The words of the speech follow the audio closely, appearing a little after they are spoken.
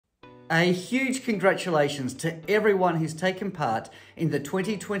A huge congratulations to everyone who's taken part in the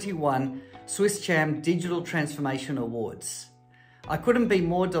 2021 Swisscam Digital Transformation Awards. I couldn't be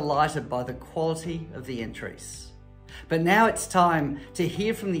more delighted by the quality of the entries. But now it's time to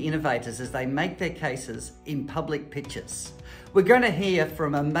hear from the innovators as they make their cases in public pitches. We're going to hear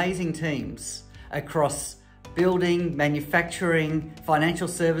from amazing teams across building, manufacturing, financial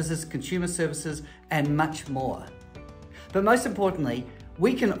services, consumer services, and much more. But most importantly,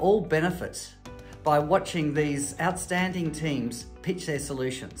 we can all benefit by watching these outstanding teams pitch their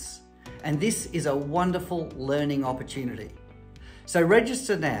solutions. And this is a wonderful learning opportunity. So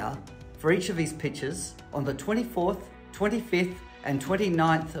register now for each of these pitches on the 24th, 25th and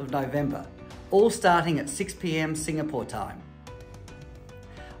 29th of November, all starting at 6 p.m. Singapore time.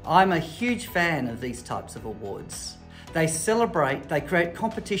 I'm a huge fan of these types of awards. They create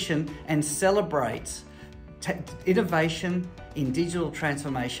competition and celebrate innovation in digital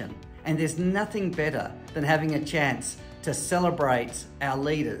transformation. And there's nothing better than having a chance to celebrate our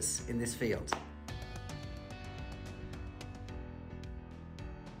leaders in this field.